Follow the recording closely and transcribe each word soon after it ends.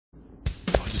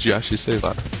Josh, you say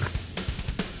that?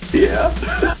 Yeah.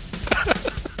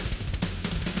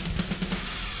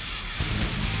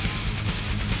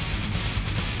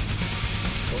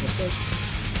 What was that?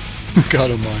 God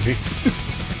almighty.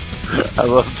 I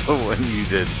love the one you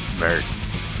did, Mert.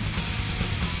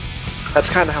 That's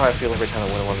kind of how I feel every time I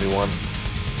win a 1v1.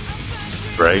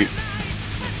 Right?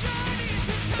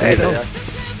 Hey, they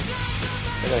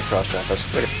gotta cross-trap us.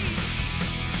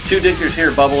 Two Dickers here,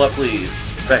 bubble up please.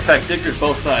 In fact, Dickers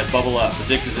both sides, bubble up. The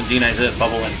Dickers and D9Z,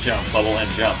 bubble and jump, bubble and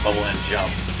jump, bubble and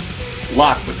jump.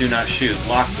 Lock but do not shoot,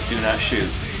 lock but do not shoot.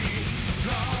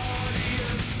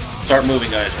 Start moving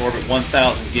guys, orbit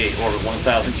 1000 gate, orbit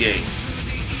 1000 gate.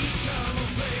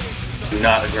 Do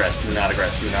not aggress, do not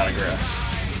aggress, do not aggress.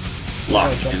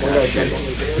 Lock, do not shoot.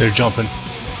 They're jumping.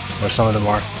 Or some of them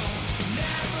are.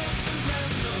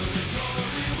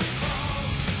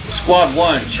 Squad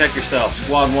 1, check yourself.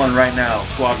 Squad 1 right now.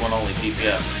 Squad 1 only,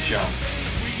 DPS, jump.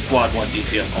 Squad 1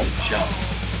 DPS only, jump.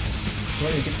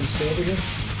 Want to get them stay over here?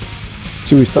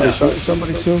 Should we start shooting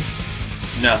somebody soon?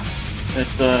 No. Let's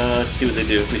see what they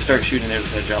do. If we start shooting, they're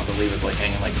just gonna jump and leave us like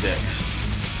hanging like dicks.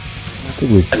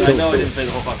 I know I didn't say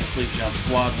the whole fucking fleet jump.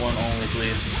 Squad 1 only,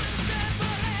 please.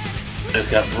 It's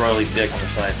got royally dick on the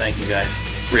side. Thank you guys.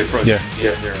 Reapproach. Yeah.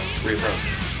 Zero. Reapproach.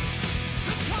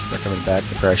 They're coming back,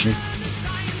 depression.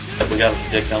 We got him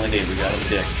dick on the gate. We got him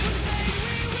dick.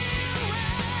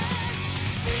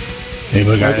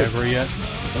 Anybody got ever yet?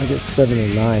 I get 7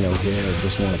 and 9 over here. I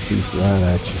just want a piece of that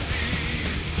action.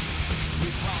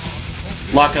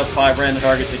 Lock up 5 random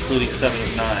targets, including 7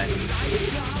 of 9.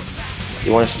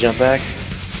 You want us to jump back?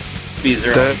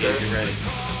 B0, get ready.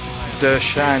 The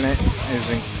shine is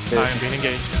in. I am being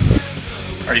engaged.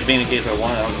 Already being engaged by 1.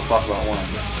 I don't give a fuck about 1.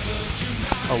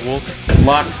 A wolf.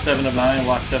 Lock 7 of 9.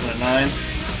 Lock 7 of 9.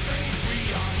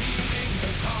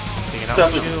 What's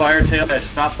up with the fire tail? Guys,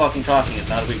 stop fucking talking. It's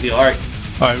not a big deal. Alright.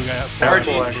 Alright, we got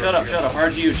RG, shut up.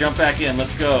 RGU, jump back in.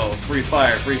 Let's go. Free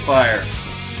fire.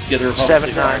 Get the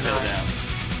Republic 7-9. down.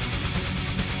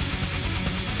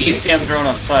 ECM drone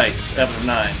on site. 7 of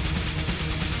 9.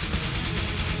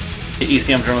 The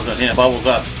ECM drone's on him. Bubbles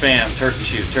up. Spam. Turkey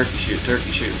shoot.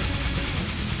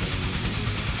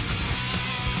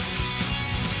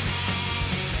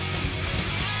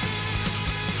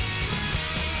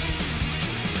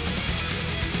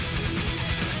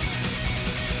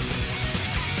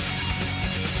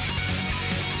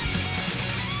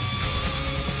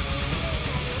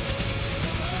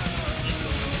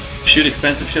 Shoot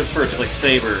expensive ships first, like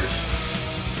sabers.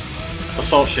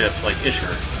 Assault ships, like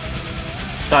Ishur.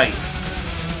 Sight.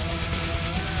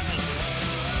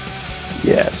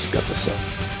 Yes, got the 7.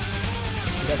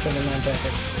 We got 7-9 back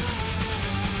there.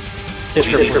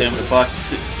 Ishur, the fuck.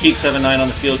 Keep 7-9 on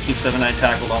the field, keep 7-9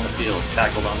 tackled on the field.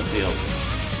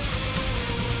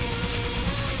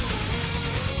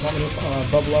 Want me to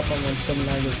bubble up on when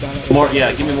 7-9 goes down? More,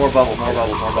 yeah, give me more bubbles. More.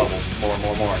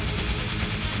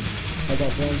 I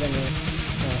got drones on the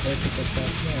aircraft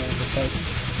that's the site.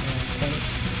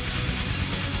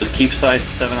 Just keep side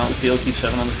 7 on the field, We're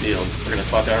gonna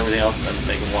fuck out everything else and then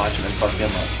make them watch and then fuck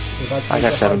him up. I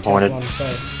got 7 pointed. 7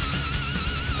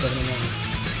 and 9.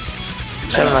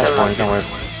 7 nice pointed, don't worry.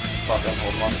 Fuck up,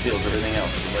 hold him on the field, everything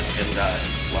else. Let him die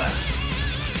last.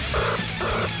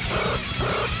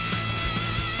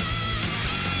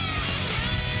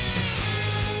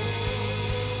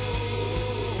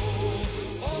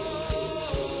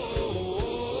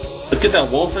 Let's get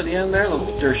that wolf at the end there,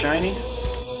 they're shiny.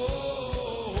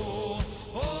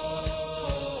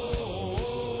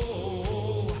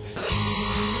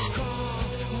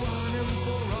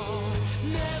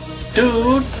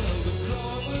 Dude!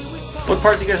 What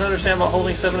part do you guys understand about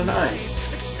holding 7 and 9?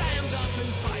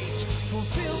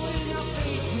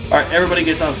 Alright, everybody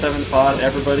gets on 7 pod,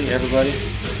 everybody. Gotta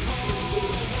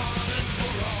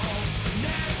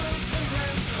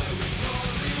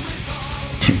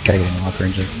get an off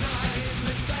ranger.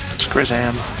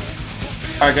 Skrizam.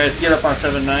 Alright guys, get up on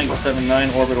 7-9, go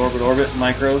 7-9, orbit,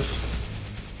 micros.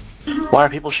 Why are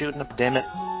people shooting up? Damn it.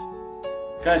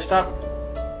 Guys, stop.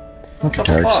 Okay, What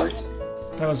the fuck?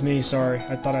 That was me, sorry.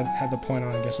 I thought I had the point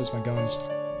on, I guess it's my guns.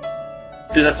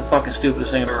 Dude, that's the fucking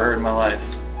stupidest thing I've ever heard in my life.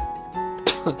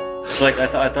 It's like, I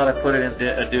thought I put it in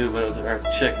a dude, but it was a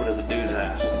chick, but it was a dude's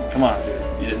ass. Come on, dude.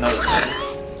 You didn't notice that.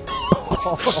 I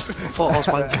thought I was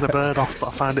wanking a bird off, but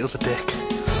I found it was a dick.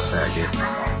 Very good.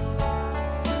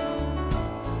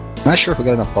 I'm not sure if we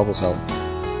got enough bubbles out.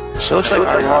 So it looks like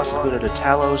our loss included a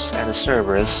Talos and a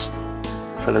Cerberus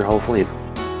for their whole fleet.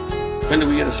 When did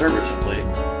we get a Cerberus in fleet?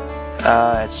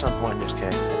 At some point in this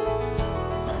game.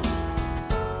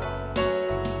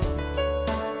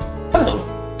 Oh.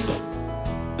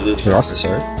 You're off the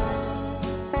sword.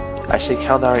 I see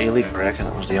Kaldar Elite, I reckon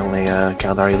that was the only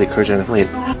Kaldar Elite cruiser in the fleet.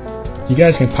 You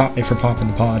guys can pop me for popping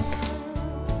the pod.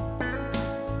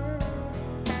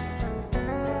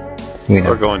 We know.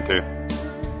 We're going to.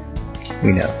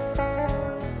 We know.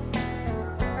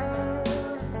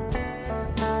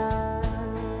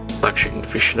 Like shooting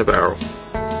fish in a barrel.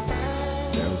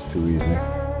 That was too easy.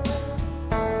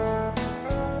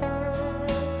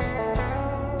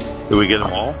 Did we get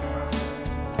them all?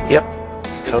 Yep.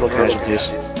 Total casualties.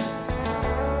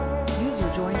 User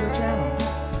joined your channel.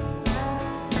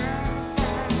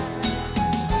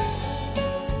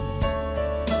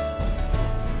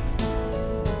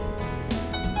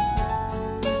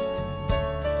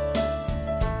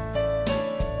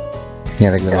 Yeah,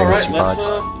 they're gonna Alright, make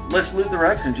us let's loot the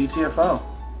wrecks in GTFO.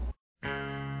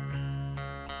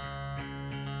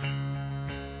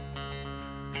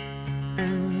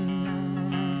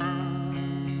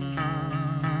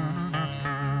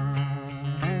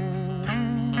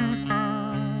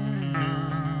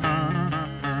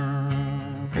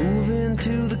 Moving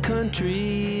to the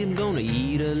country, I'm gonna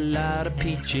eat a lot of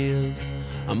peaches.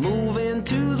 I'm moving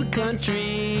to the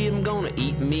country, I'm gonna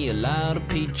eat me a lot of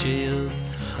peaches.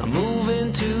 I'm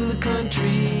moving to the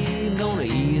country, I'm gonna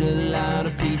eat a lot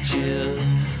of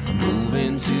peaches. I'm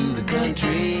moving to the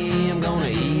country, I'm gonna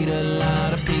eat a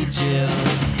lot of peaches.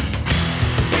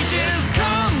 Peaches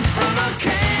come from a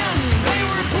can, they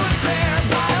were put there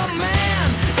by a man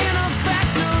in a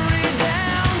factory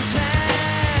downtown.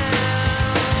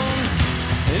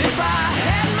 And if I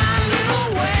had my little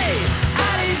way,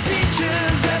 I'd eat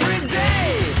peaches every day.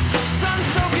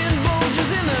 Sun-soaking bulges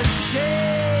in the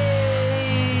shade.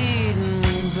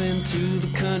 Moving to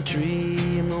the country,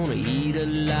 I'm gonna eat a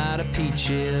lot of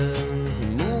peaches.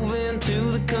 Moving to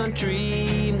the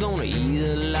country, I'm gonna eat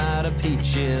a lot of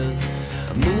peaches.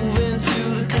 Moving to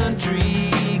the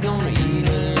country, gonna eat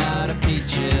a lot of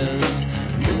peaches.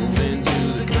 Moving to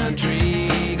the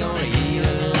country, gonna eat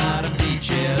a lot of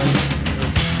peaches.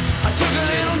 I took a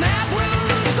little nap with a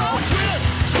roots all twist,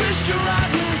 squished a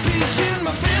rotten peach in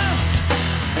my fist,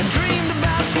 and dreamed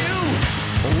about you,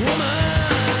 woman.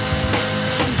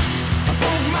 I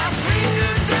poke my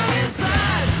finger down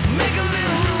inside, make a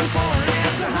little room for an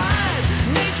ant to hide.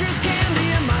 Nature's candy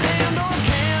in my hand, or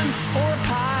can, or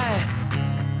pie.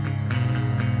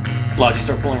 Logi,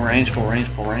 start pulling range, full range,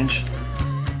 full range.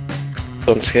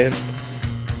 Don't scare.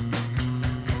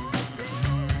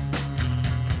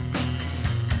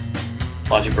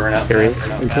 Logi, burn out Here he fast, is.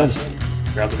 burn out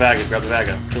fast. Grab the Vaga, kill the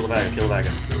Vaga, kill the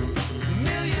Vaga.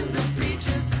 Millions of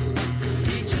peaches,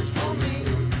 peaches for me.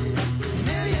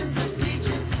 Millions of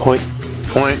peaches, Point.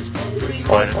 Point.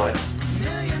 Point.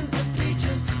 millions of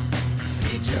peaches,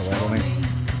 peaches Yeah, for me.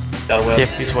 Got a web. Yeah,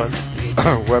 he's one.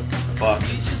 Web. Fuck.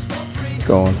 Peaches for free.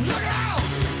 Going.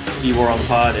 You were on the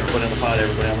pod, everybody on the pod,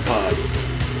 everybody on the pod.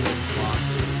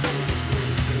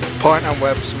 Point and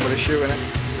web, somebody shooting it.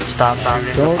 Stop down in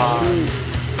the Don't pod. shoot.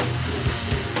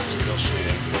 Still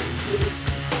shooting.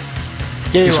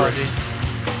 Yeah, you He's are. right.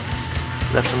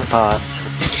 Left on the pod.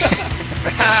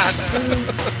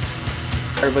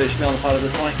 Everybody should be on the pod at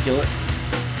this point, kill it.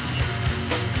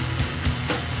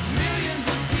 Millions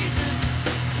of peaches,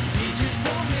 peaches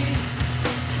for me.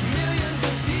 Millions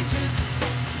of peaches,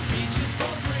 peaches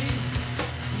for free.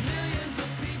 Millions of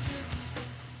peaches.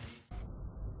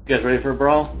 You guys ready for a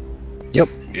brawl? Yep.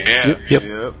 Yeah.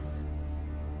 Yep.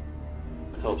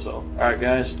 Let's hope so. Alright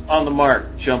guys, on the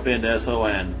mark, jump into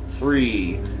SON.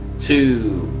 3,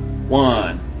 2,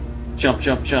 1. Jump,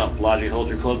 jump, jump. Logi, hold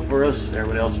your cloak for us.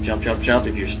 Everybody else, jump, jump, jump.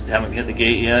 If you haven't hit the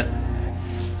gate yet,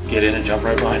 get in and jump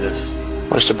right behind us.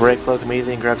 Wants to break cloak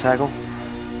immediately and grab tackle?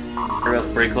 Everybody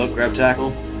else, break cloak, grab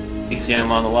tackle. ECM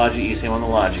on the Logi, ECM on the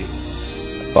Logi.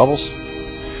 Bubbles.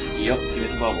 Yep, give me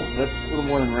some bubbles. That's a little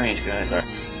more than range, guys. Alright.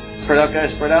 Spread out,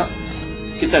 guys, spread out.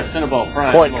 Get that Cinnaball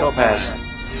prime. Point, Cinnaball Topaz. prime.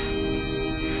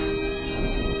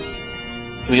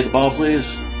 Can we get the ball, please?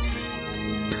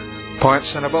 Point,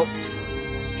 Cinnaball.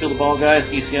 Kill the ball, guys.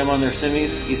 ECM on their simmies.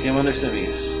 ECM on their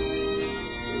simmies.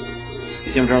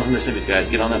 ECM drones on their simmies, guys.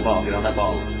 Get on that ball. Get on that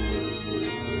ball.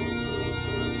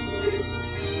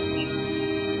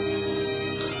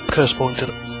 Curse pointed.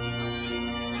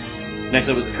 Next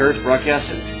up is the Curse. Broadcast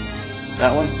it.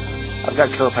 That one. I've got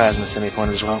Topaz in the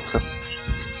semi-point as well.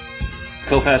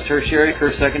 Copass tertiary.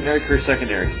 Curse secondary. Curse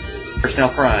secondary. Curse now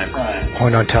prime. Prime.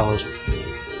 Point on Talos.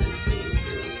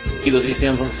 Keep those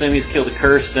ECMs on the semis. Kill the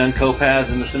Curse, then Copaz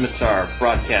and the Scimitar.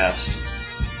 Broadcast.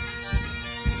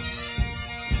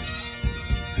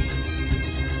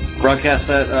 Broadcast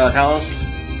that Talos.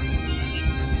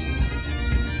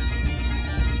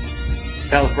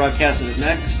 Talos broadcast is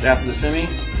next after the semi.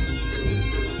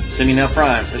 Simi now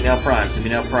prime, Simi now prime, Simi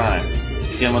now prime.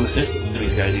 You see him on the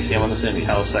Simis, guys. You see him on the Simis.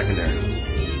 Talos secondary.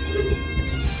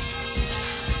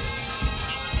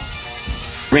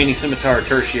 Rainy Scimitar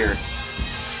tertiary.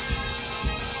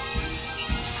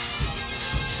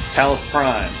 Talos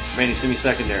prime. Rainy Simi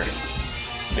secondary.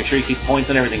 Make sure you keep points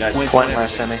on everything, guys. Point my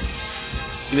Simi.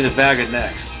 Give me the Vagad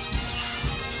next.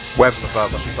 Web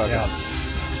above us. Yeah.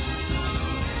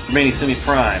 Remaining Simi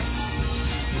prime.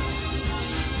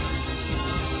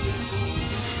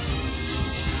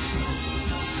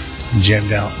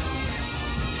 Jammed out.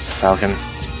 Falcon.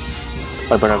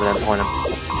 I burn over there and point him.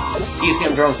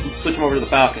 ECM drones, switch them over to the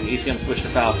Falcon. ECM switch to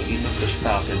Falcon. ECM switch to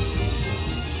Falcon.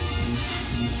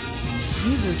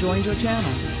 User joined your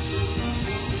channel.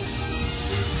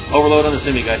 Overload on the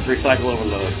Simi, guys. 3-cycle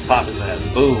overload. Pop his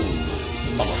ass. Boom.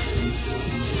 Almost.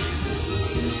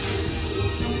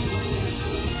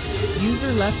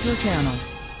 User left your channel.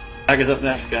 Vagad's up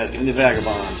next, guys. Give me the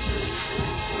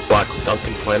Vagabonds. Black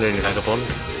Duncan planning Vagabond.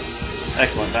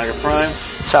 Excellent. Vagab prime.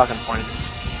 Falcon point.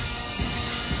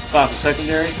 Falcon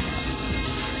secondary.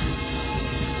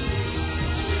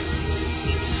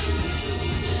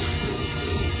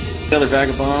 The other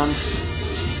Vagabonds.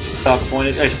 Falcon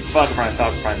pointed. Falcon prime,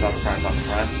 Falcon prime, Falcon prime, Falcon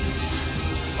prime.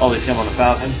 All these him on the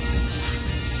Falcon.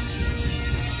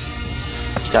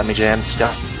 Got me jammed.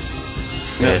 Got.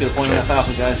 Let's get a point on that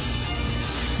Falcon, guys.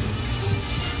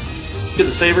 Get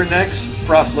the Saber next.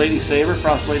 Frost Lady Saber.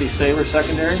 Frost Lady Saber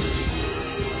secondary.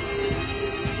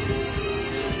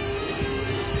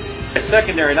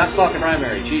 Secondary, not Falcon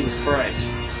primary. Jesus Christ.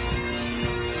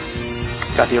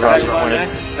 Got the Eraser Vagabond pointed.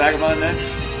 next. Vagabond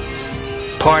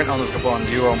next. Point on the Gabon,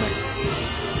 you owe me.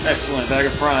 Excellent.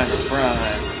 Vagab prime.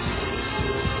 Prime.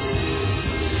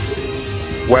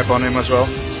 Web on him as well.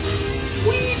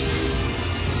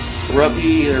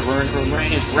 Ruppy, they're burning from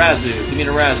range. Razu. Give me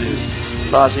the Razu.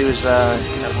 Razu is at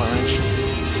point range.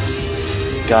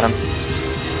 Got him.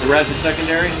 The Razu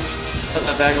secondary. Kill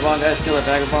that Vagabond, guys. Kill that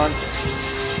Vagabond.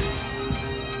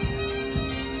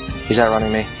 He's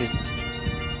outrunning me.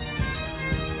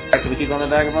 Alright, can we keep on the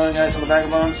Vagabond, guys? On the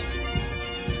Vagabonds?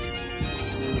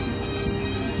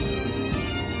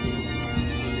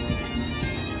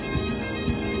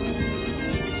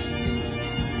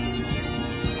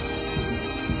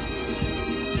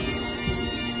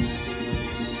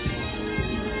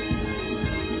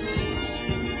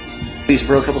 Please,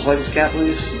 bro, a couple cycles, Cap,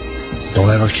 please. Don't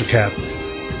have extra cap.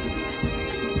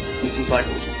 Need 2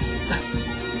 cycles.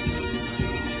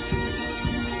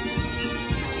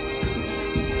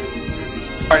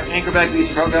 Alright, anchor back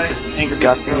BC Pro, guys. Anchor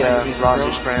Got BC the Pro, BC Pro.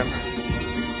 Razu scram.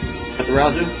 Got the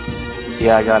Razu?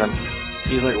 Yeah, I got him.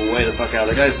 He's like way the fuck out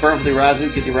there. Guys, burn for the Razu.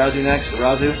 Get the Razu next. The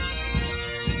Razu.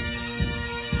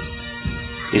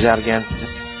 He's out again.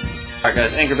 Alright,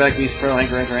 guys, anchor back BC Pro.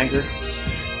 Anchor, anchor, anchor.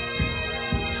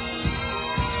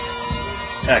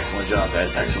 Excellent job,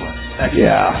 guys. Excellent. Excellent.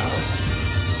 Yeah.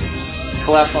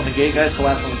 Collapse on the gate, guys.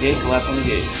 Collapse on the gate. Collapse on the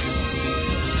gate.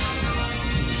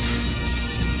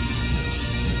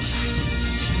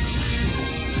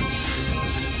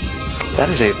 That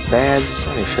is a bad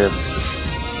ship.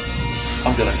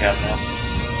 I'm good on Cap now.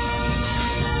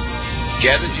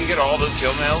 Jed, did you get all those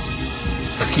kill mails?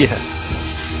 Yeah.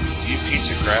 You piece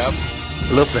of crap.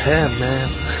 Love the hand, man.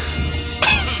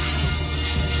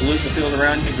 Loop the field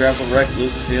around you. Grapple right.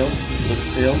 Loop the field. Loop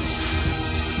the field.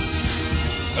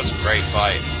 That was a great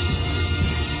fight.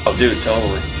 Oh, dude,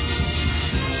 totally.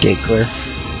 Gate clear.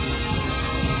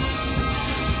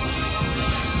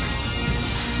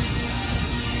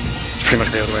 Pretty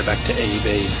much the other way back to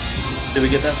AB. Did we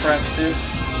get that fraps too?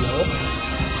 No.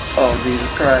 Oh,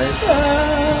 Jesus Christ.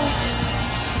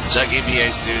 Check EBA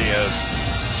Studios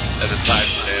at the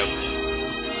timestamp.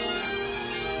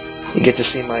 You get to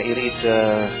see my elite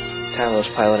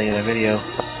Talos piloting in a video.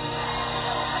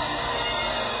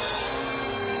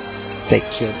 They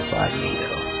killed the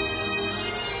Magneto.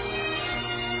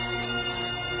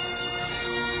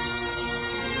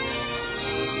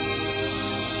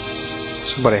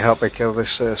 Somebody help me kill this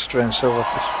strange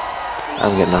silverfish.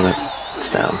 I'm getting on it. It's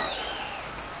down.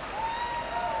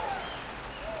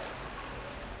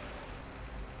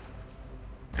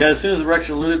 Guys, as soon as the wrecks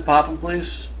are looted, pop them,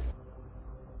 please.